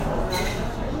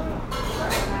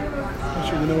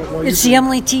It's the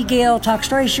Emily T. Gale Talk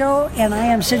Story Show, and I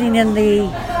am sitting in the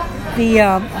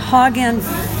Hog and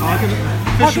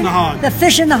Fish and the Hog. The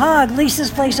Fish and the Hog, Lisa's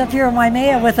place up here in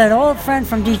Waimea, with an old friend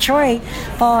from Detroit,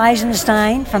 Paul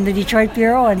Eisenstein from the Detroit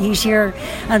Bureau, and he's here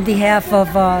on behalf of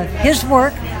his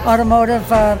work, automotive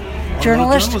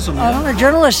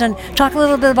journalist, and talk a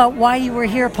little bit about why you were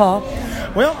here, Paul.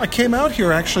 Well, I came out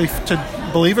here actually to,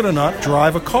 believe it or not,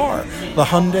 drive a car, the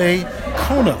Hyundai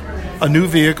Kona, a new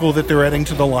vehicle that they're adding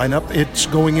to the lineup. It's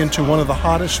going into one of the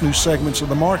hottest new segments of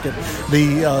the market,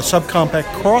 the subcompact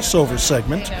crossover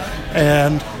segment.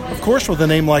 And, of course, with a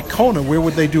name like Kona, where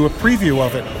would they do a preview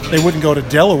of it? They wouldn't go to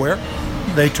Delaware.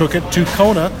 They took it to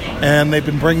Kona, and they've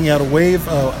been bringing out a wave,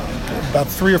 about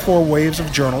 3 or 4 waves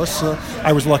of journalists.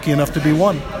 I was lucky enough to be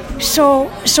one. So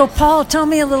Paul, tell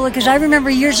me a little, because I remember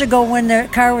years ago when the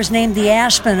car was named the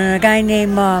Aspen, and a guy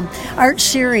named Art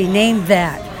Siri named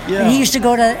that. Yeah. And he used to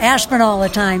go to Aspen all the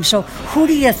time. So who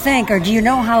do you think, or do you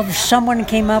know how someone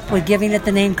came up with giving it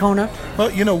the name Kona?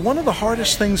 Well, one of the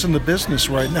hardest things in the business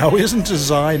right now isn't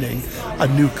designing a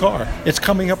new car. It's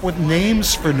coming up with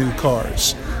names for new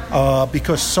cars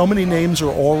because so many names are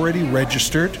already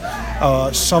registered.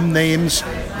 Some names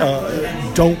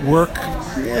don't work.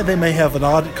 Yeah, they may have an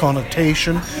odd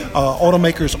connotation.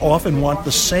 Automakers often want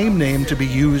the same name to be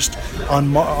used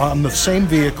on the same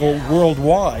vehicle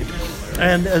worldwide.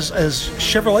 And as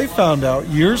Chevrolet found out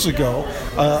years ago,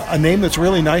 a name that's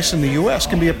really nice in the U.S.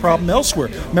 can be a problem elsewhere.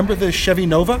 Remember the Chevy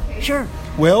Nova? Sure.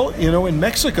 Well, in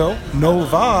Mexico,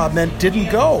 Nova meant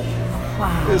didn't go.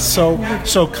 Wow.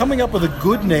 So coming up with a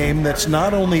good name that's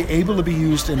not only able to be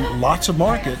used in lots of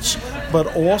markets,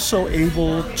 but also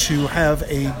able to have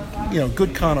a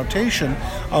good connotation,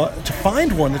 to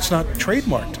find one that's not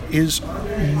trademarked is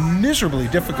miserably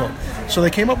difficult. So they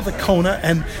came up with a Kona,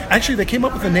 and actually they came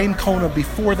up with the name Kona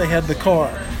before they had the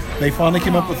car. They finally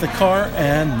came up with the car,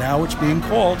 and now it's being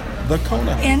called the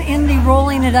Kona. And in the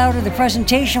rolling it out of the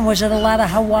presentation, was it a lot of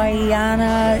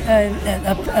Hawaiiana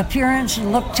appearance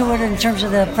and look to it in terms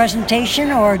of the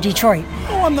presentation, or Detroit?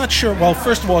 Oh, I'm not sure. Well,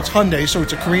 first of all, it's Hyundai, so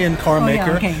it's a Korean car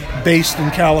maker based in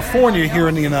California here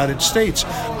in the United States.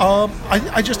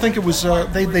 I just think it was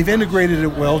they've integrated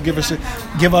it well. Give us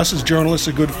as journalists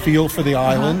a good feel for the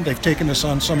island. They've taken us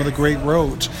on some of the great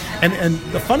roads. And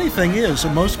the funny thing is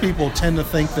that most people tend to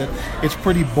think that it's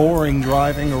pretty boring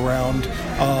driving around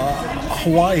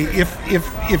Hawaii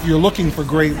if you're looking for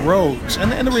great roads.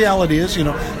 And the reality is,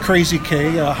 Crazy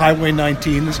K, Highway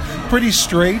 19 is pretty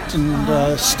straight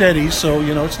and steady, so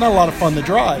it's not a lot of fun to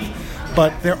drive.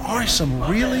 But there are some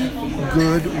really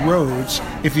good roads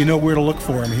if you know where to look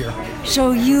for them here.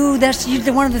 So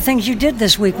one of the things you did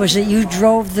this week was that you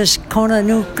drove this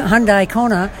new Hyundai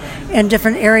Kona in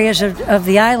different areas of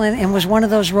the island, and was one of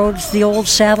those roads the old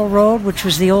Saddle Road, which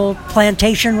was the old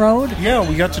Plantation Road? Yeah,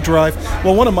 we got to drive.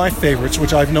 Well, one of my favorites,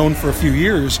 which I've known for a few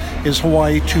years, is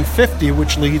Hawaii 250,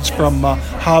 which leads from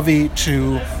Hawi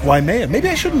to Waimea. Maybe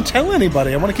I shouldn't tell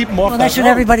anybody. I want to keep them off that road. Well, that's what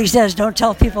everybody says. Don't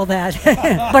tell people that.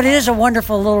 But it is a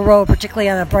wonderful little road, particularly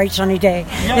on a bright sunny day.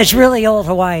 Yeah, it's really old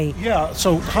Hawaii. Yeah,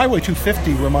 so Highway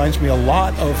 250 reminds me a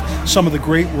lot of some of the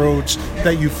great roads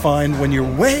that you find when you're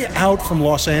way out from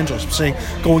Los Angeles, say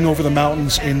going over the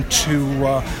mountains into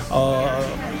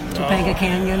Topanga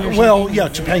Canyon or something? Well, yeah,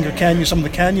 Topanga Canyon, some of the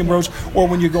canyon roads, or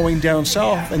when you're going down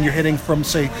south and you're heading from,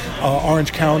 say,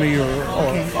 Orange County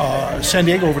or San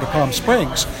Diego over to Palm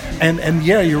Springs. And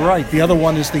yeah, you're right. The other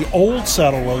one is the old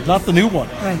Saddle Road, not the new one,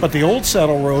 but the old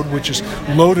Saddle Road, which is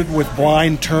loaded with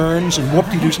blind turns and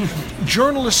whoop-de-doos.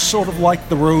 Journalists sort of like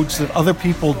the roads that other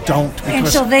people don't. And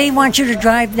so they want you to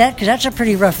drive that, because that's a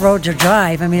pretty rough road to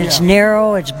drive. I mean, it's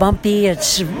narrow, it's bumpy,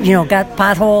 it's got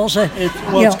potholes.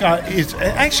 It's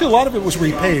actually a lot of it was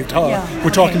repaved.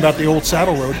 We're talking about the old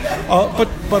Saddle Road, but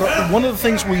one of the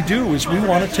things we do is we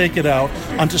want to take it out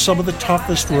onto some of the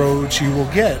toughest roads you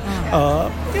will get.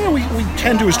 We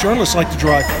tend to, as journalists, like to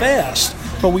drive fast,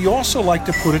 but we also like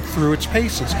to put it through its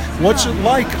paces. What's it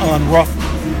like on rough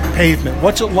pavement?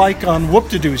 What's it like on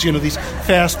whoop-de-doos, these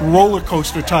fast roller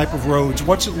coaster type of roads?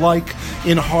 What's it like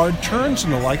in hard turns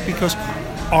and the like? Because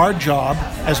our job,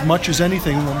 as much as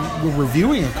anything when we're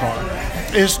reviewing a car,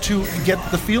 is to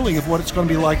get the feeling of what it's going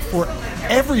to be like for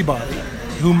everybody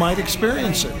who might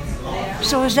experience it.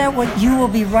 So is that what you will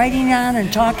be writing on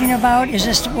and talking about? Is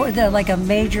this like a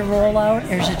major rollout,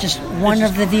 or is it just one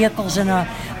of the vehicles in a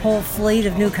whole fleet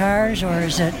of new cars, or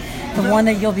is it the one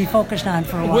that you'll be focused on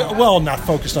for a while? Well, not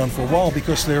focused on for a while,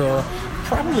 because there are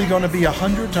probably going to be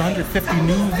 100 to 150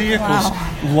 new vehicles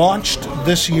launched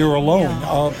this year alone.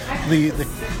 The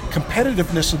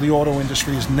competitiveness of the auto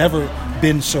industry has never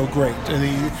been so great.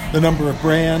 The number of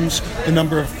brands, the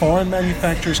number of foreign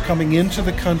manufacturers coming into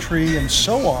the country, and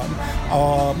so on,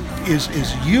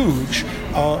 is huge.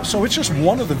 So it's just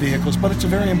one of the vehicles, but it's a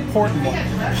very important one.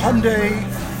 Hyundai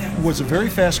was a very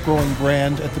fast-growing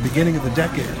brand at the beginning of the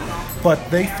decade, but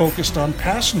they focused on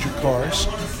passenger cars,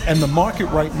 and the market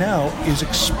right now is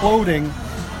exploding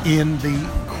in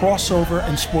the crossover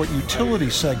and sport utility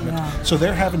segment. Wow. So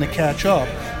they're having to catch up.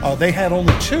 They had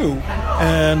only 2,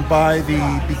 and by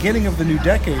the beginning of the new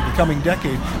decade, the coming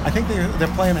decade, I think they're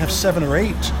planning to have 7 or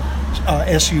 8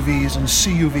 SUVs and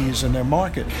CUVs in their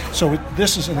market. So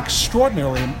this is an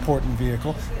extraordinarily important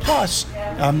vehicle. Plus,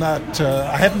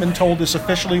 I haven't been told this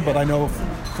officially, but I know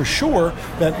for sure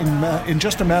that in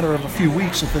just a matter of a few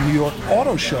weeks at the New York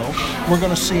Auto Show, we're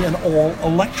going to see an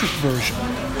all-electric version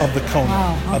of the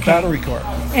Kona, a battery car.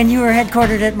 And you were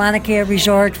headquartered at Mauna Kea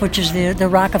Resort, which is the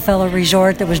Rockefeller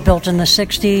Resort that was built in the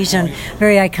 60s and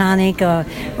very iconic.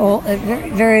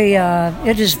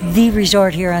 It is the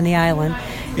resort here on the island.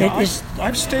 Yeah,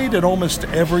 I've stayed at almost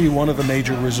every one of the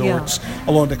major resorts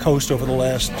along the coast over the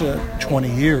last 20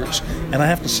 years, and I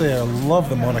have to say I love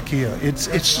the Mauna Kea. It's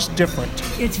just different.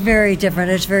 It's very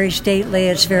different. It's very stately.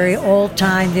 It's very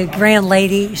old-time, the grand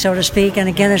lady, so to speak. And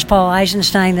again, it's Paul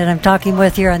Eisenstein that I'm talking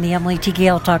with here on the Emily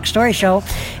TKL Talk Story Show,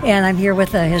 and I'm here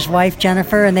with his wife,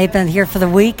 Jennifer, and they've been here for the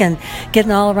week and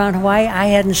getting all around Hawaii. I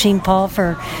hadn't seen Paul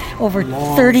for over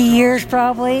 30 years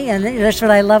probably, and that's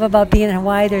what I love about being in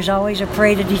Hawaii. There's always a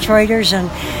parade of Detroiters,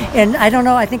 and I don't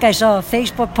know, I think I saw a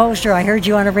Facebook post, or I heard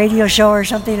you on a radio show or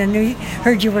something, and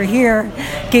heard you were here,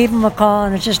 gave him a call,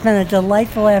 and it's just been a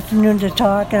delightful afternoon to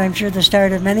talk, and I'm sure the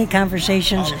start of many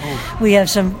conversations. We have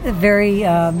some very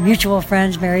mutual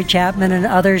friends, Mary Chapman and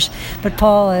others, but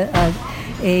Paul, a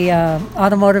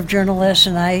automotive journalist,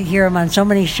 and I hear him on so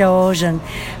many shows, and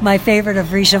my favorite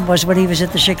of recent was when he was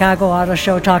at the Chicago Auto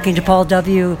Show talking to Paul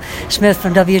W. Smith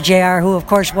from WJR, who of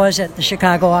course was at the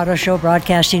Chicago Auto Show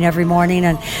broadcasting every morning.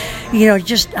 And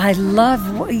I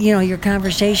love your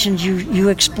conversations. You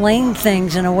explain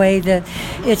things in a way that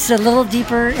it's a little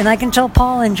deeper, and I can tell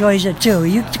Paul enjoys it too.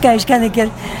 You guys kind of get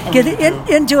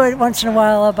into it once in a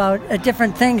while about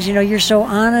different things. You're so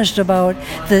honest about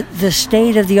the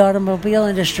state of the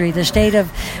automobile industry, the state of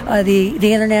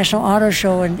the International Auto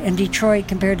Show in Detroit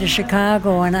compared to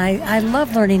Chicago, and I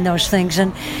love learning those things.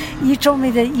 And you told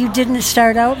me that you didn't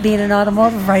start out being an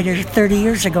automotive writer 30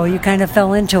 years ago. You kind of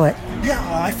fell into it. Yeah,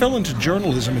 I fell into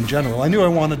journalism in general. I knew I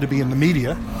wanted to be in the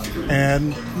media,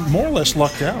 and more or less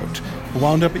lucked out.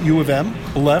 Wound up at U of M,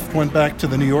 left, went back to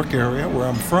the New York area where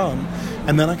I'm from,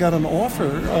 and then I got an offer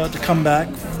to come back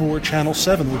for Channel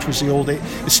 7, which was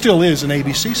it still is an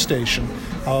ABC station.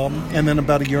 And then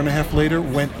about a year and a half later,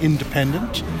 went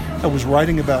independent. I was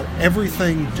writing about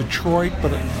everything Detroit,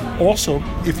 but also,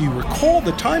 if you recall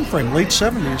the time frame, late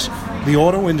 70s, the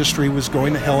auto industry was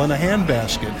going to hell in a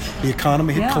handbasket. The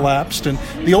economy had collapsed, and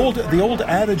the old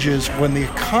adage is when the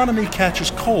economy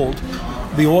catches cold,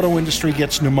 the auto industry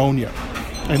gets pneumonia.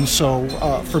 And so,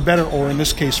 for better, or in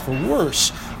this case for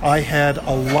worse, I had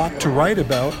a lot to write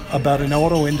about an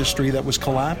auto industry that was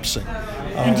collapsing.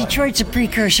 And Detroit's a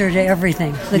precursor to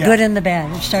everything, the good and the bad.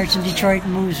 It starts in Detroit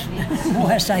and moves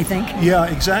west, I think. Yeah,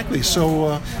 exactly.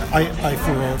 So I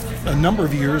for a number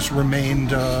of years,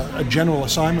 remained a general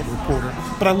assignment reporter.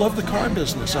 But I love the car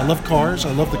business. I love cars.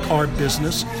 I love the car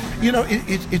business.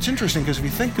 It's interesting because if you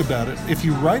think about it, if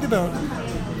you write about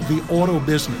the auto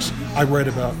business, I write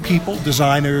about people,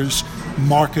 designers,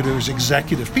 marketers,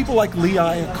 executives, people like Lee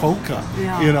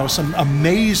Iacocca, some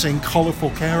amazing,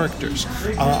 colorful characters.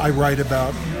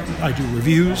 I do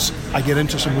reviews. I get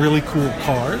into some really cool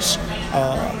cars.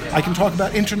 I can talk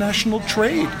about international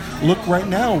trade. Look right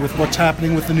now with what's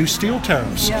happening with the new steel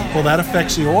tariffs. Yeah. Well, that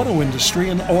affects the auto industry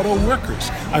and auto workers.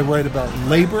 I write about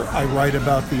labor. I write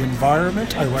about the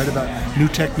environment. I write about new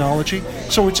technology.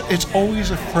 So it's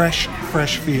always a fresh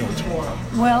field.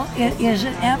 Well, it is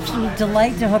an absolute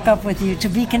delight to hook up with you. To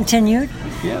be continued.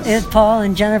 Yes. It's Paul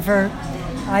and Jennifer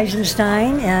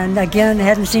Eisenstein, and again,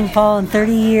 hadn't seen Paul in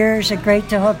 30 years. Great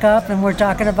to hook up, and we're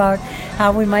talking about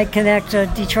how we might connect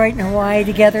Detroit and Hawaii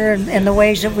together, and the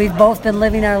ways that we've both been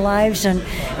living our lives and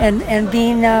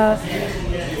being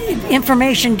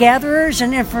information gatherers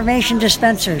and information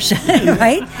dispensers,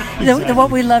 right?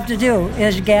 What we love to do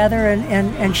is gather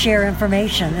and share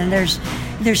information, and there's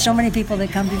so many people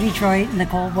that come to Detroit in the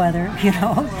cold weather,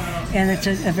 and it's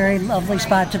a very lovely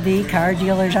spot to be. Car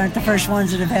dealers aren't the first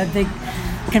ones that have had big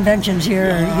conventions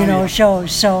here,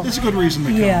 shows. So it's a good reason to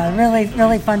come. Yeah,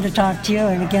 really fun to talk to you.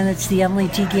 And again, it's the Emily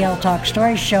T. Gale Talk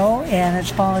Story Show, and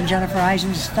it's Paul and Jennifer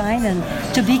Eisenstein, and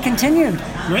to be continued.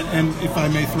 Right, and if I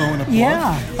may throw in a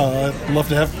plug, I'd love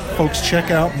to have folks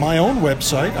check out my own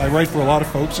website. I write for a lot of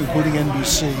folks, including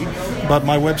NBC, but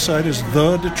my website is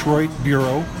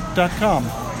thedetroitbureau.com.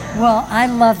 Well, I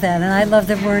love that, and I love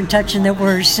that we're in touch and that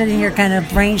we're sitting here kind of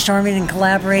brainstorming and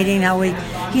collaborating how we,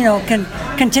 can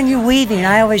continue weaving.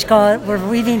 I always call it, we're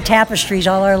weaving tapestries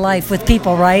all our life with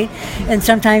people, right? And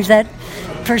sometimes that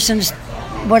person's,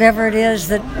 whatever it is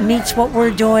that meets what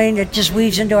we're doing, it just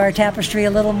weaves into our tapestry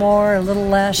a little more, a little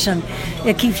less, and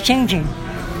it keeps changing.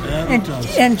 Yeah, it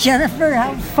does. And Jennifer,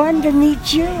 how fun to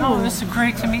meet you. Oh, this is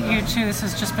great to meet you, too. This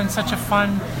has just been such a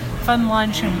fun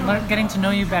lunch, and getting to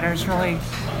know you better is really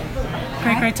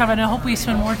great time, and I hope we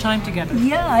spend more time together.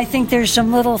 Yeah, I think there's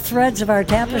some little threads of our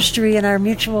tapestry and our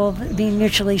being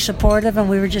mutually supportive, and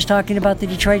we were just talking about the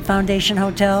Detroit Foundation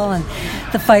Hotel and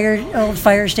the old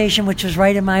fire station, which was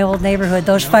right in my old neighborhood.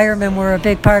 Those firemen were a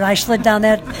big part. I slid down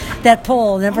that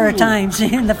pole a number of times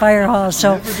in the fire hall.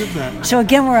 So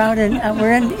again, we're out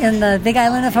we're in the Big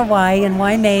Island of Hawaii in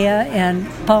Waimea, and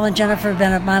Paul and Jennifer have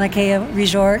been at Mauna Kea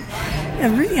Resort.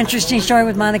 An interesting story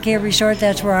with Mauna Kea Resort.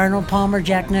 That's where Arnold Palmer,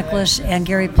 Jack Nicklaus, and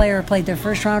Gary Player played their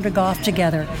first round of golf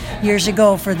together years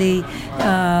ago for the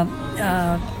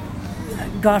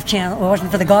Golf Channel. Well, it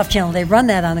wasn't for the Golf Channel. They run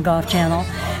that on the Golf Channel.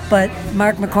 But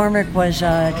Mark McCormick was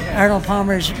Arnold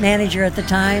Palmer's manager at the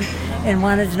time and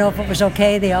wanted to know if it was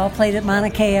okay. They all played at Mauna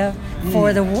Kea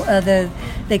for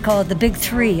they call it the Big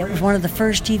Three. It was one of the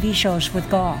first TV shows with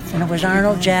golf, and it was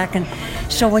Arnold, Jack, and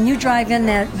so when you drive in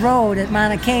that road at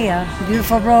Mauna Kea,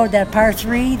 beautiful road, that par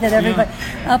 3 that everybody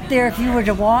up there, if you were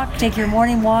to take your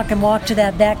morning walk and walk to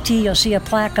that back tee, you'll see a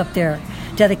plaque up there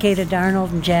dedicated to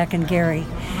Arnold and Jack and Gary.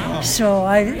 Wow. So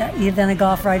I've been a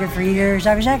golf writer for years.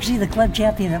 I was actually the club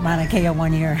champion at Mauna Kea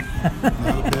one year. Not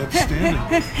a bad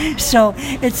standing. So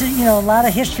it's a lot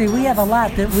of history. We have a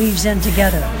lot that weaves in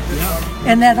together. Yeah.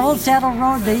 And that old saddle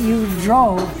road that you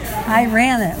drove, I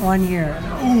ran it one year.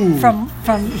 Ooh. From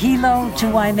Hilo to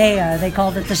Waimea. They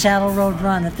called it the Saddle Road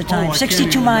Run at the time.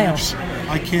 62 miles.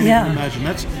 I can't even imagine.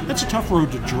 That's a tough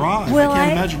road to drive. Well, I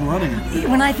can't imagine running it.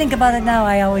 When I think about it now,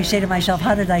 I always say to myself,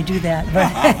 how did I do that?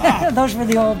 But those were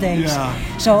the old days.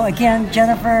 Yeah. So again,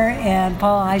 Jennifer and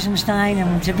Paul Eisenstein,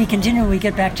 and to be continued when we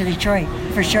get back to Detroit,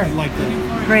 for sure. I like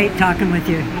that. Great talking with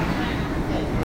you.